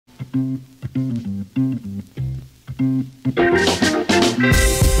Hello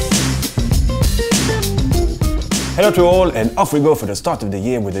to all, and off we go for the start of the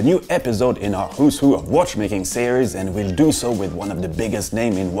year with a new episode in our Who's Who of Watchmaking series, and we'll do so with one of the biggest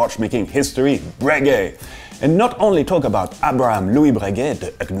names in watchmaking history, Breguet. And not only talk about Abraham-Louis Breguet,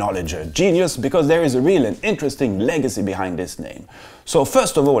 the acknowledged genius, because there is a real and interesting legacy behind this name. So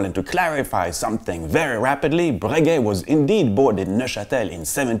first of all, and to clarify something very rapidly, Breguet was indeed born in Neuchâtel in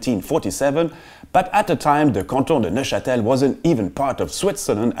 1747, but at the time the canton de Neuchâtel wasn't even part of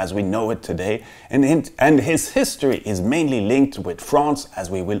Switzerland as we know it today, and his history is mainly linked with France, as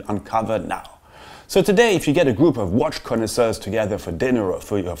we will uncover now. So today, if you get a group of watch connoisseurs together for dinner or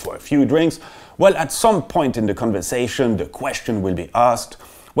for a few drinks, well, at some point in the conversation, the question will be asked,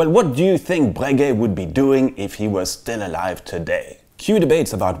 well, what do you think Breguet would be doing if he was still alive today? Cue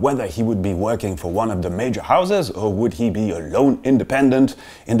debates about whether he would be working for one of the major houses or would he be a lone independent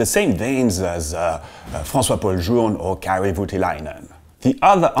in the same veins as François-Paul Journe or Kari Voutilainen. The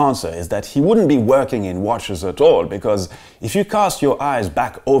other answer is that he wouldn't be working in watches at all, because if you cast your eyes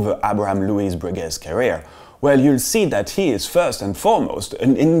back over Abraham-Louis Breguet's career, well, you'll see that he is first and foremost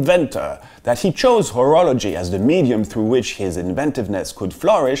an inventor, that he chose horology as the medium through which his inventiveness could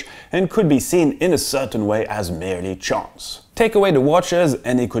flourish and could be seen in a certain way as merely chance. Take away the watches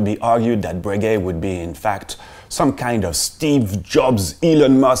and it could be argued that Breguet would be in fact some kind of Steve Jobs,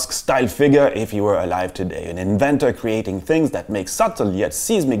 Elon Musk style figure if he were alive today, an inventor creating things that make subtle yet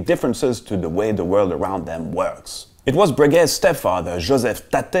seismic differences to the way the world around them works. It was Breguet's stepfather, Joseph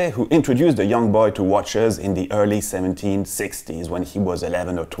Tatet, who introduced the young boy to watches in the early 1760s when he was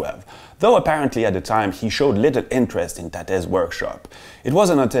 11 or 12, though apparently at the time he showed little interest in Tatet's workshop. It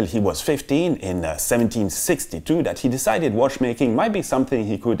wasn't until he was 15 in 1762 that he decided watchmaking might be something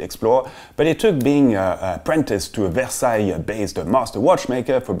he could explore, but it took being apprenticed to a Versailles-based master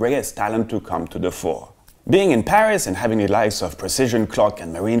watchmaker for Breguet's talent to come to the fore. Being in Paris and having the likes of precision clock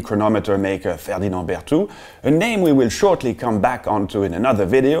and marine chronometer maker Ferdinand Berthoud, a name we will shortly come back onto in another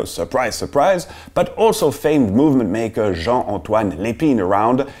video, surprise surprise, but also famed movement maker Jean-Antoine Lépine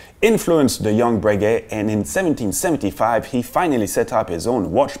around, influenced the young Breguet, and in 1775 he finally set up his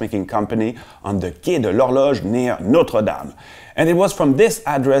own watchmaking company on the Quai de l'Horloge near Notre Dame. And it was from this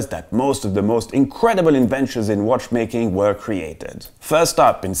address that most of the most incredible inventions in watchmaking were created. First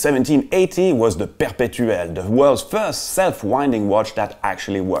up in 1780 was the Perpétuelle, the world's first self-winding watch that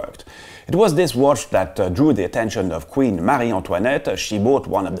actually worked. It was this watch that drew the attention of Queen Marie-Antoinette. She bought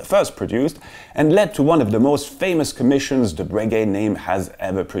one of the first produced and led to one of the most famous commissions the Breguet name has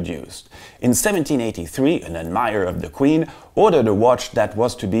ever produced. In 1783, an admirer of the Queen ordered a watch that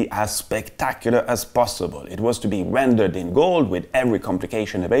was to be as spectacular as possible. It was to be rendered in gold with every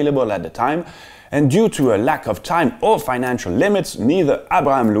complication available at the time, and due to a lack of time or financial limits, neither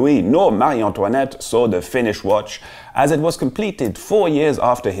Abraham-Louis nor Marie-Antoinette saw the finished watch, as it was completed 4 years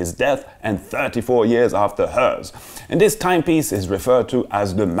after his death and 34 years after hers. And this timepiece is referred to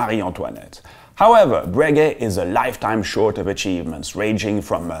as the Marie-Antoinette. However, Breguet is a lifetime short of achievements, ranging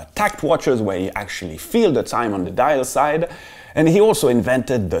from tact watches where you actually feel the time on the dial side, and he also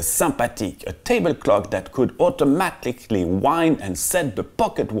invented the Sympathique, a table clock that could automatically wind and set the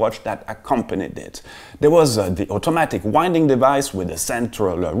pocket watch that accompanied it. There was the automatic winding device with a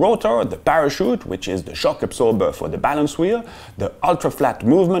central rotor, the parachute, which is the shock absorber for the balance wheel, the ultra-flat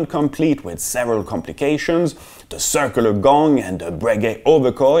movement complete with several complications, the circular gong and the Breguet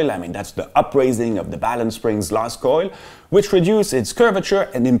overcoil, I mean that's the upraising of the balance spring's last coil, which reduced its curvature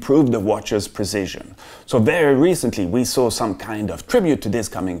and improved the watch's precision. So very recently we saw some kind of tribute to this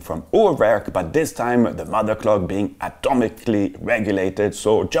coming from Uhrwerk, but this time the mother clock being atomically regulated,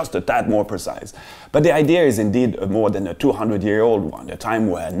 so just a tad more precise. But the idea is indeed more than a 200-year-old one, a time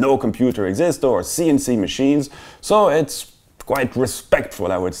where no computer exists or CNC machines, so it's quite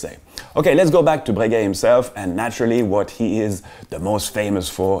respectful, I would say. Okay, let's go back to Breguet himself, and naturally what he is the most famous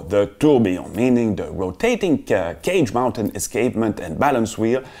for, the tourbillon, meaning the rotating cage-mounted escapement and balance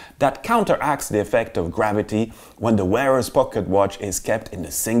wheel that counteracts the effect of gravity when the wearer's pocket watch is kept in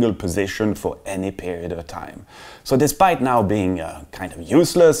a single position for any period of time. So despite now being kind of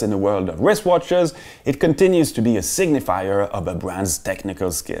useless in the world of wristwatches, it continues to be a signifier of a brand's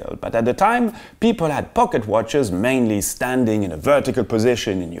technical skill. But at the time, people had pocket watches mainly standing in a vertical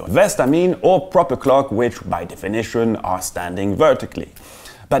position in your vest, or proper clock, which by definition are standing vertically.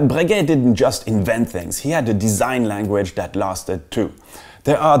 But Breguet didn't just invent things, he had a design language that lasted too.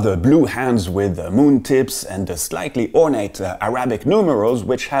 There are the blue hands with the moon tips and the slightly ornate Arabic numerals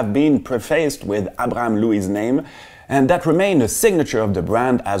which have been prefaced with Abraham-Louis' name, and that remain a signature of the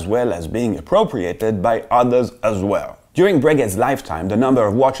brand as well as being appropriated by others as well. During Breguet's lifetime, the number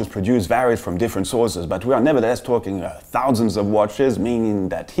of watches produced varied from different sources, but we are nevertheless talking thousands of watches, meaning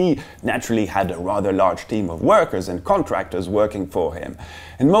that he naturally had a rather large team of workers and contractors working for him.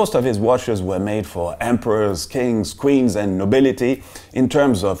 And most of his watches were made for emperors, kings, queens and nobility. In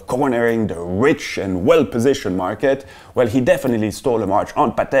terms of cornering the rich and well-positioned market, well, he definitely stole a march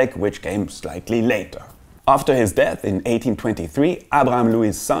on Patek, which came slightly later. After his death in 1823,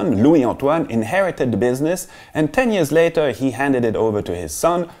 Abraham-Louis' son, Louis-Antoine, inherited the business, and 10 years later he handed it over to his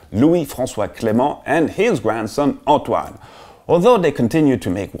son, Louis-François Clément, and his grandson, Antoine. Although they continued to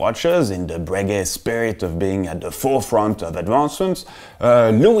make watches in the Breguet spirit of being at the forefront of advancements,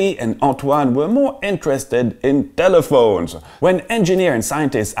 Louis and Antoine were more interested in telephones. When engineer and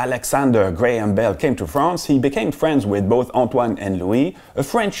scientist Alexander Graham Bell came to France, he became friends with both Antoine and Louis, a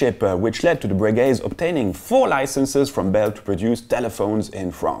friendship which led to the Breguets obtaining 4 licenses from Bell to produce telephones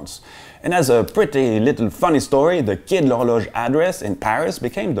in France. And as a pretty little funny story, the Quai de l'Horloge address in Paris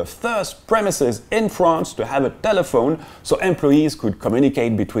became the first premises in France to have a telephone so employees could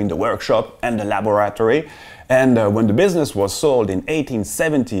communicate between the workshop and the laboratory. And when the business was sold in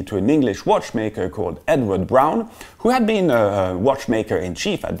 1870 to an English watchmaker called Edward Brown, who had been a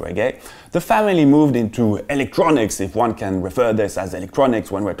watchmaker-in-chief at Breguet, the family moved into electronics, if one can refer this as electronics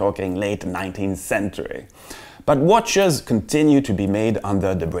when we're talking late 19th century. But watches continue to be made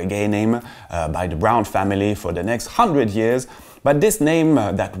under the Breguet name by the Brown family for the next 100 years, but this name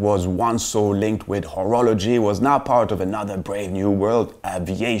that was once so linked with horology was now part of another brave new world,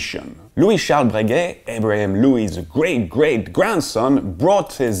 aviation. Louis-Charles Breguet, Abraham-Louis' great-great-grandson,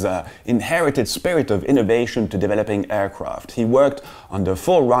 brought his inherited spirit of innovation to developing aircraft. He worked on the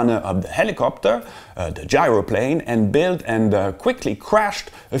forerunner of the helicopter, the gyroplane, and built and quickly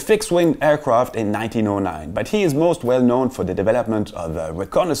crashed a fixed-wing aircraft in 1909. But he is most well known for the development of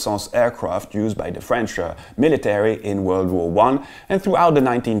reconnaissance aircraft used by the French military in World War I and throughout the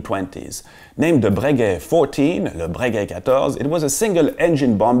 1920s. Named the Breguet 14, le Breguet 14, it was a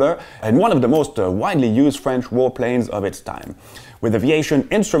single-engine bomber and one of the most widely used French warplanes of its time, with aviation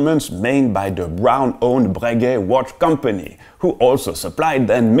instruments made by the Brown-owned Breguet Watch Company, who also supplied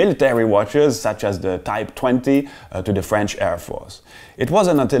then military watches such as the Type 20 to the French Air Force. It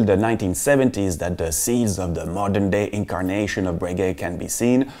wasn't until the 1970s that the seeds of the modern-day incarnation of Breguet can be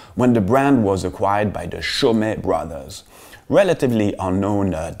seen, when the brand was acquired by the Chaumet brothers. Relatively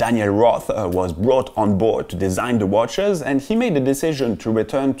unknown Daniel Roth was brought on board to design the watches, and he made the decision to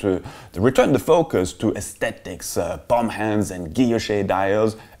return the focus to aesthetics, palm hands and guilloche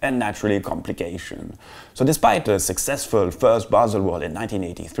dials, and naturally complication. So despite a successful first Baselworld in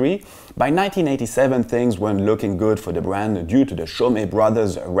 1983, by 1987 things weren't looking good for the brand due to the Chaumet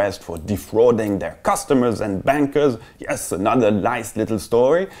brothers' arrest for defrauding their customers and bankers. Yes, another nice little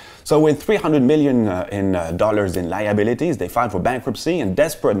story. So with $300 million in liabilities, they filed for bankruptcy, and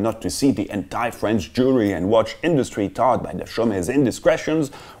desperate not to see the entire French jewelry and watch industry tarred by the Chaumet's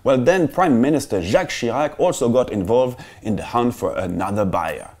indiscretions, well, then Prime Minister Jacques Chirac also got involved in the hunt for another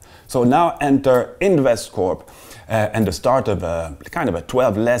buyer. So now enter Investcorp and the start of a kind of a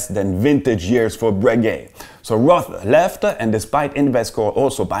 12 less than vintage years for Breguet. So Roth left, and despite Investcorp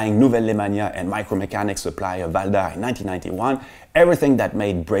also buying Nouvelle Lemania and micromechanics supplier Valdar in 1991, everything that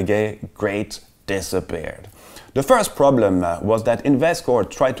made Breguet great disappeared. The first problem was that Investcorp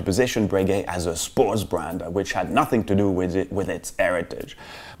tried to position Breguet as a sports brand, which had nothing to do with its heritage.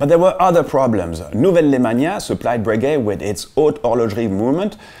 But there were other problems. Nouvelle Lemania supplied Breguet with its haute horlogerie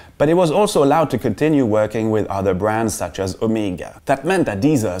movement, but it was also allowed to continue working with other brands such as Omega. That meant that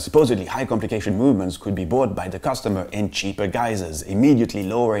these supposedly high complication movements could be bought by the customer in cheaper guises, immediately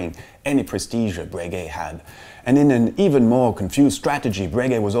lowering any prestige Breguet had. And in an even more confused strategy,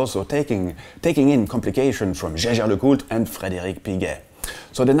 Breguet was also taking in complications from Jaeger-LeCoultre and Frédéric Piguet.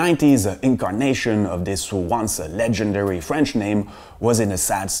 So the 90s incarnation of this once legendary French name was in a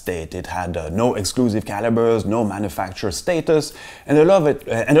sad state. It had no exclusive calibers, no manufacturer status, and a lot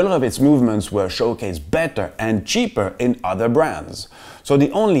of its movements were showcased better and cheaper in other brands. So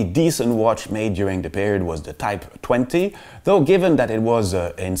the only decent watch made during the period was the Type 20, though given that it was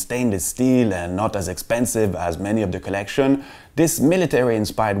in stainless steel and not as expensive as many of the collection, this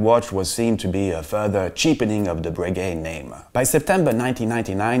military-inspired watch was seen to be a further cheapening of the Breguet name. By September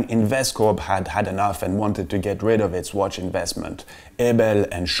 1999, Investcorp had had enough and wanted to get rid of its watch investment. Ebel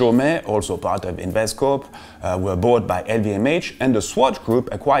and Chaumet, also part of Investcorp, were bought by LVMH, and the Swatch Group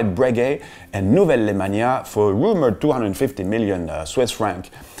acquired Breguet and Nouvelle Lemania for a rumored 250 million Swiss francs.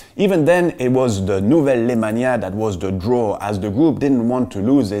 Even then, it was the Nouvelle Lemania that was the draw, as the group didn't want to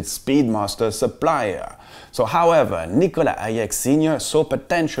lose its Speedmaster supplier. So however, Nicolas Hayek Snr saw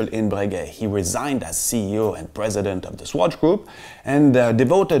potential in Breguet. He resigned as CEO and president of the Swatch Group and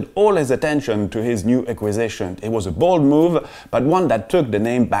devoted all his attention to his new acquisition. It was a bold move, but one that took the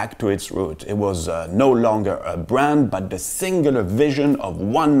name back to its root. It was no longer a brand, but the singular vision of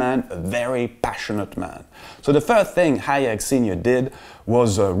one man, a very passionate man. So the first thing Hayek Snr did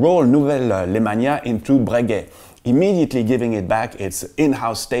was roll Nouvelle Lemania into Breguet, immediately giving it back its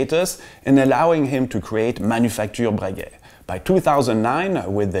in-house status and allowing him to create Manufacture Breguet. By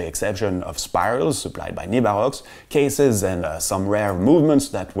 2009, with the exception of spirals supplied by Nibarox, cases and some rare movements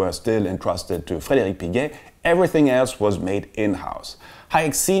that were still entrusted to Frédéric Piguet, everything else was made in-house.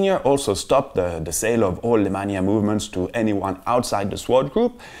 Hayek Snr also stopped the sale of all Lemania movements to anyone outside the Swatch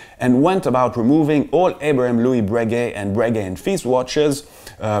Group and went about removing all Abraham-Louis Breguet and Breguet & Fils watches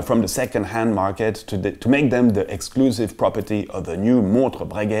from the second-hand market to make them the exclusive property of the new Montre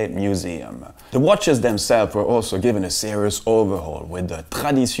Breguet Museum. The watches themselves were also given a serious overhaul, with the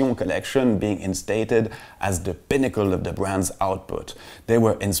Tradition collection being instated as the pinnacle of the brand's output. They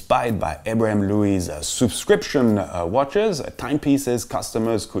were inspired by Abraham-Louis' subscription watches, timepieces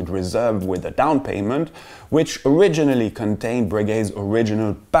customers could reserve with a down payment, which originally contained Breguet's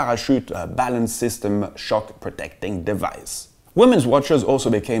original parachute balance system shock protecting device. Women's watches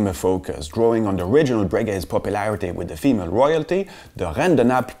also became a focus, drawing on the original Breguet's popularity with the female royalty. The Reine de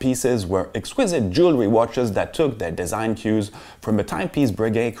Naples pieces were exquisite jewelry watches that took their design cues from a timepiece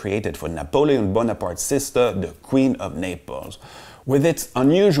Breguet created for Napoleon Bonaparte's sister, the Queen of Naples. With its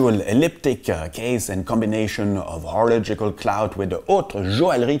unusual elliptic case and combination of horological clout with the haute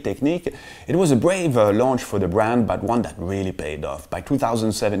joaillerie technique, it was a brave launch for the brand, but one that really paid off. By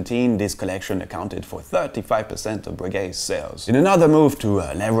 2017, this collection accounted for 35% of Breguet's sales. In another move to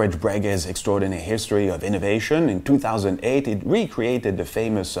leverage Breguet's extraordinary history of innovation, in 2008 it recreated the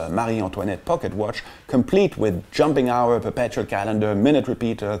famous Marie-Antoinette pocket watch, complete with jumping hour, perpetual calendar, minute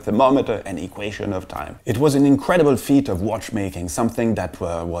repeater, thermometer and equation of time. It was an incredible feat of watchmaking, something that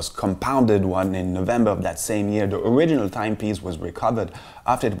was compounded when in November of that same year the original timepiece was recovered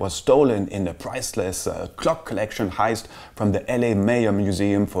after it was stolen in the priceless clock collection heist from the LA Mayer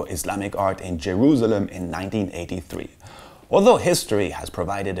Museum for Islamic Art in Jerusalem in 1983. Although history has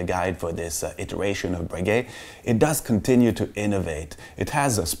provided a guide for this iteration of Breguet, it does continue to innovate. It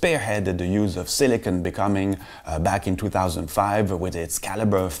has spearheaded the use of silicon, becoming, back in 2005, with its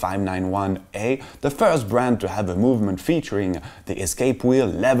Calibre 591A, the first brand to have a movement featuring the escape wheel,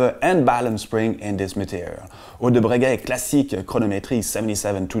 lever and balance spring in this material. Or the Breguet Classique Chronométrie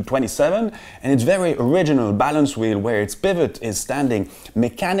 77227 and its very original balance wheel, where its pivot is standing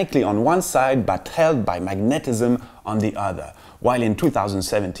mechanically on one side but held by magnetism on the other, while in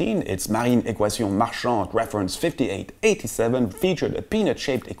 2017 its Marine Equation Marchande reference 5887 featured a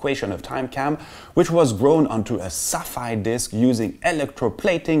peanut-shaped equation of time cam, which was grown onto a sapphire disc using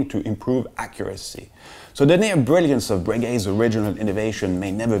electroplating to improve accuracy. So the near brilliance of Breguet's original innovation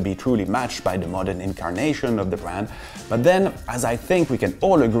may never be truly matched by the modern incarnation of the brand, but then, as I think we can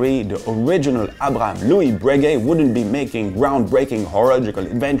all agree, the original Abraham-Louis Breguet wouldn't be making groundbreaking horological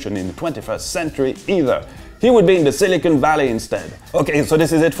invention in the 21st century either. He would be in the Silicon Valley instead. Okay, so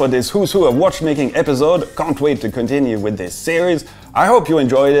this is it for this Who's Who of Watchmaking episode. Can't wait to continue with this series. I hope you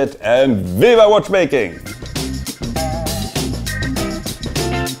enjoyed it, and viva watchmaking!